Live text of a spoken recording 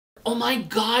Oh my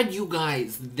god, you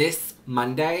guys! This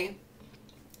Monday,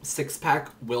 SixpacK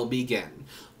will begin.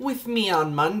 With me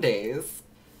on Mondays,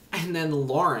 and then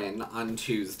Lauren on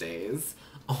Tuesdays.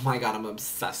 Oh my god, I'm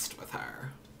obsessed with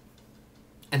her.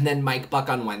 And then Mike Buck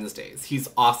on Wednesdays. He's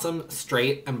awesome,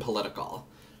 straight, and political.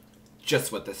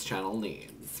 Just what this channel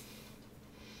needs.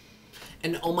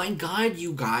 And oh my god,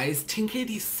 you guys,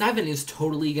 Tink87 is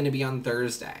totally gonna be on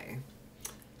Thursday.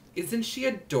 Isn't she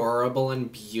adorable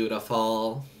and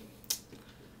beautiful?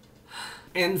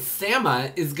 And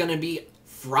Sama is gonna be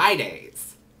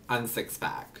Fridays on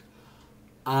SixpacK.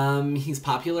 He's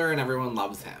popular and everyone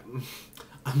loves him.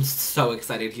 I'm so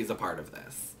excited he's a part of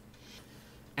this.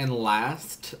 And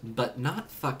last, but not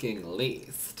fucking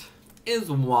least, is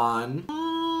one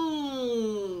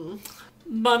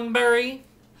Bunbury.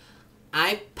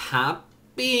 I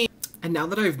poppy. And now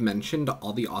that I've mentioned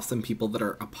all the awesome people that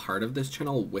are a part of this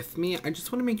channel with me, I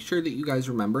just want to make sure that you guys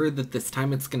remember that this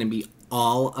time it's going to be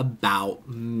all about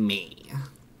me.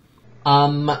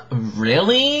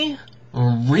 Really?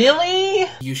 Really?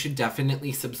 You should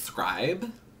definitely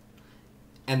subscribe,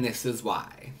 and this is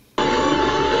why.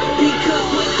 Because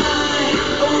when I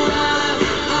arrive,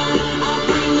 I'll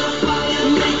bring the fire,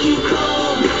 make you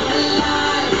come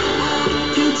alive.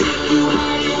 I can take you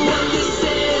higher, what this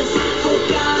is. Oh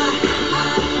God, I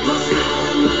must not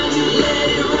remind you. Let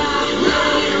it rock,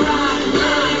 let it rock,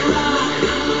 let it rock.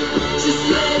 Just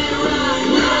let it rock,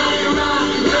 let it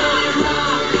rock, let it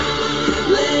rock,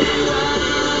 let it rock.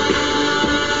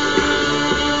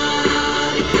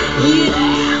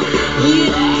 Yeah,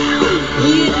 yeah,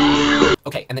 yeah.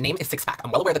 Okay, and the name is SixpacK.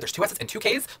 I'm well aware that there's 2 S's and 2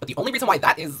 K's, but the only reason why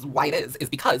that is why it is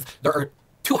because there are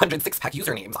 200 SixpacK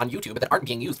usernames on YouTube that aren't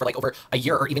being used for like over a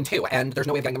year or even 2, and there's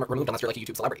no way of getting them removed unless you're like a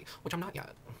YouTube celebrity, which I'm not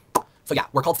yet. So yeah,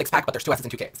 we're called SixpacK, but there's 2 S's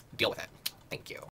and 2 K's. Deal with it. Thank you.